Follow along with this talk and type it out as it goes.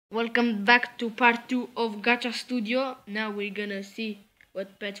Welcome back to part 2 of Gacha Studio. Now we're gonna see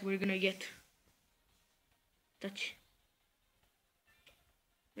what pet we're gonna get. Touch.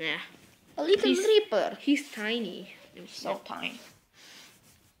 Yeah. A little reaper. He's tiny. So tiny.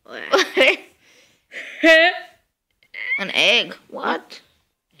 Yeah. An egg. What?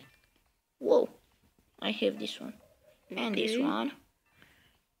 Whoa. I have this one. And this Okay. one.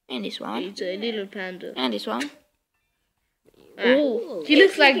 And this one. It's a little panda. And this one. Oh, he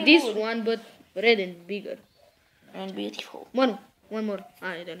looks like this one, but red and bigger. And beautiful. One more.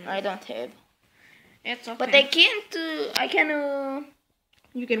 I don't have. I don't have. It's okay. But I can't. I can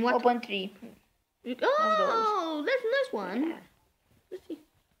You can what? open 3. Oh, that's a nice one. Let's see.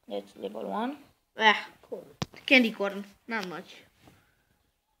 That's level 1. Ah, cool. Candy corn. Not much.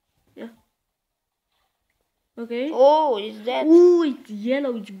 Yeah. Okay. Oh, is that? Ooh, it's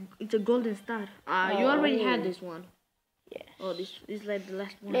yellow. It's a golden star. You already had Oh. this one. Yes. Oh, this is like the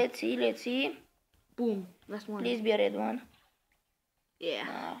last one. Let's see. Boom, last one. Please be a red one.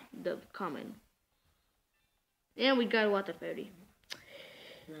 Yeah, the common. And we got water fairy.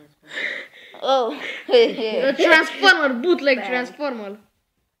 Oh. A transformer, bootleg transformer.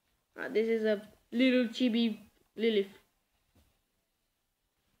 This is a little chibi Lilith.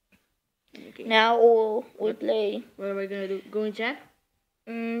 Okay. Now we play. What am I gonna do? Go in chat?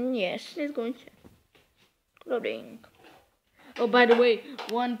 Yes. Let's go in chat. Loading. Oh, by the way,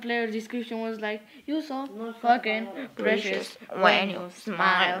 one player's description was like, "You so fucking precious when you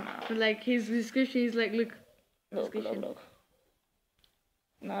smile." Like his description is like, look. Look.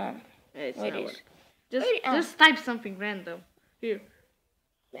 No. It's What not is? work. Just Wait, just type something random. Here.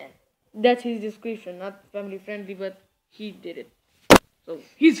 That's his description, not family friendly, but he did it. So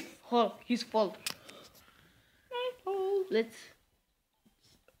his fault.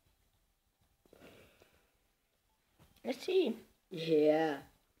 Let's see. Yeah.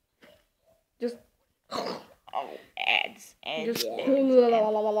 Just Ads. just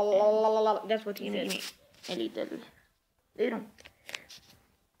that's what he Give said. me a little.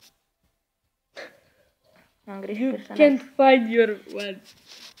 Hungry You person. can't find your one.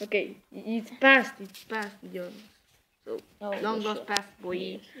 Okay, it's past your so long lost past boy.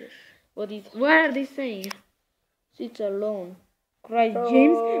 Yes. What are they saying? Sits alone. Cries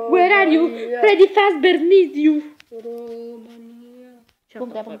James. Where are you? Freddy Fazbear needs you. Shut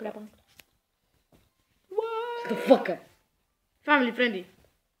the fuck up. Shut the fuck up. Family friendly.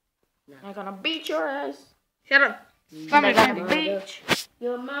 I'm gonna beat your ass. Shut up. Family friendly. Bitch.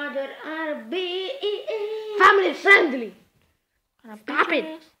 Your mother are family friendly. Gonna beat Stop your it.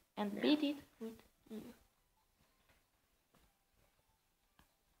 ass and beat it with.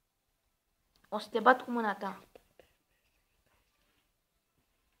 O să te bat cu mâna ta.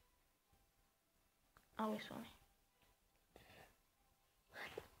 Auzi, Soane.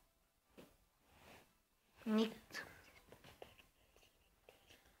 Nict.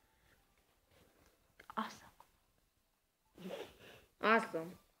 Asta.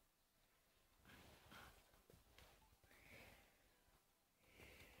 Awesome.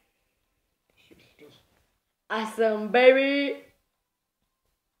 Awesome, baby.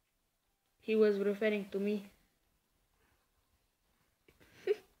 He was referring to me.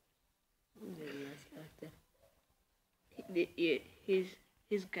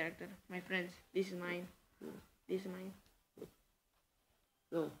 His character. My friends. This is mine. This is mine.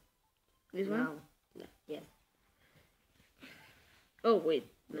 No. This one? No. Yes. Oh wait.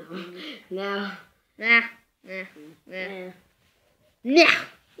 No. Now. Nah.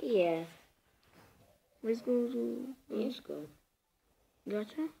 Yeah. Let's go to Let's go.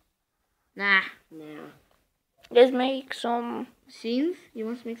 Gacha. Nah. Now. Let's make some. Scenes? You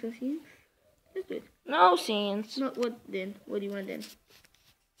want to make some scenes? Let's do it. No scenes. No, what then? What do you want then?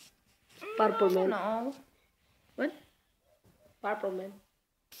 Purple man. No. What? Purple man.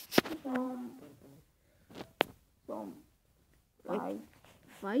 Some. Like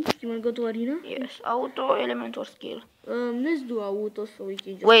fight? You want to go to arena? Yes. Auto, element, or skill. Let's do auto so we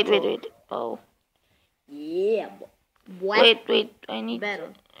can just Wait. go. Oh. Yeah. What? Wait. I need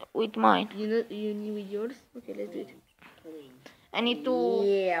Battle. with mine. You need with yours? Okay, let's do it. I need to.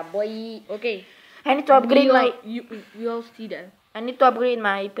 Yeah, boy. Okay. I need to upgrade my. We all see that. I need to upgrade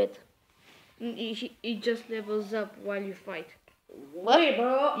my pet. It just levels up while you fight. What,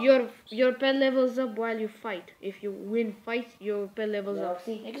 bro? Your pet levels up while you fight. If you win fight, your pet levels up.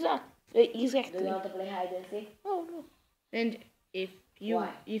 Exactly. Do you want to play hide and seek? Oh no. And if you Why?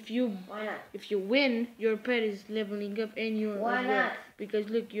 Why not? if you win, your pet is leveling up and you're Why as well. not? Because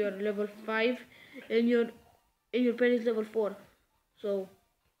look, you're level 5 and your pet is level 4. So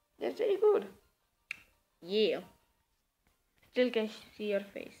That's very good. yeah. still can see your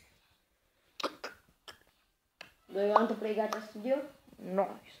face. Do you want to play Gacha Studio?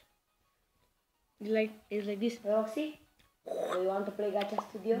 Nice. It's like this. Roxy? Do you want to play Gacha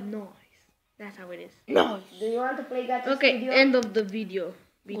Studio? Nice. That's how it is. No. Do you want to play Gacha Okay, Studio? end of the video.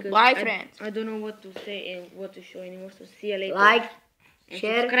 Because Goodbye, friends. I don't know what to say and what to show anymore. So see you later. Like, and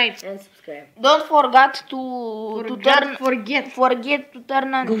share, subscribe. and subscribe. Don't forget to forget to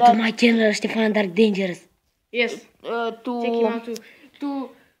turn on Go that, to my channel, Stefan Dark Dangerous. Yes. Check him out to to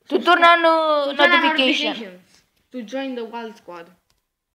to turn on turn on notification. notifications. To join the wild squad.